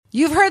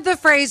You've heard the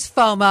phrase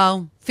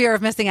FOMO, fear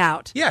of missing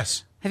out.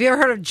 Yes. Have you ever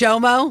heard of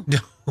JOMO?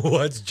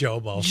 What's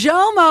JOMO?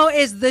 JOMO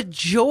is the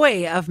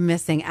joy of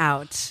missing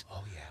out.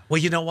 Oh, yeah.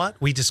 Well, you know what?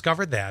 We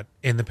discovered that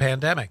in the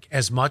pandemic.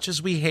 As much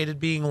as we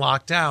hated being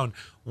locked down,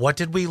 what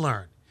did we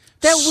learn?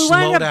 That we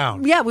Slow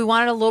down. Yeah, we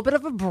wanted a little bit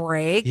of a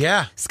break.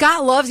 Yeah.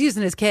 Scott loves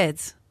using his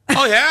kids.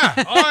 Oh, yeah.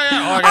 Oh,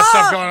 I got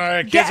stuff going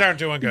on. Kids aren't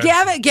doing good.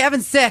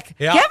 Gavin's sick.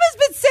 Yeah. Gavin's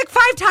been sick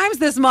 5 times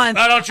this month.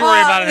 No, don't you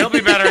worry about it. He'll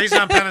be better. He's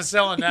on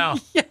penicillin now.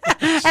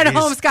 At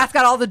home, Scott's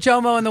got all the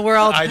JOMO in the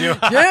world. I do. Yeah,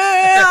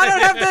 I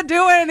don't have to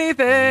do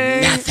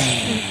anything.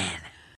 Nothing.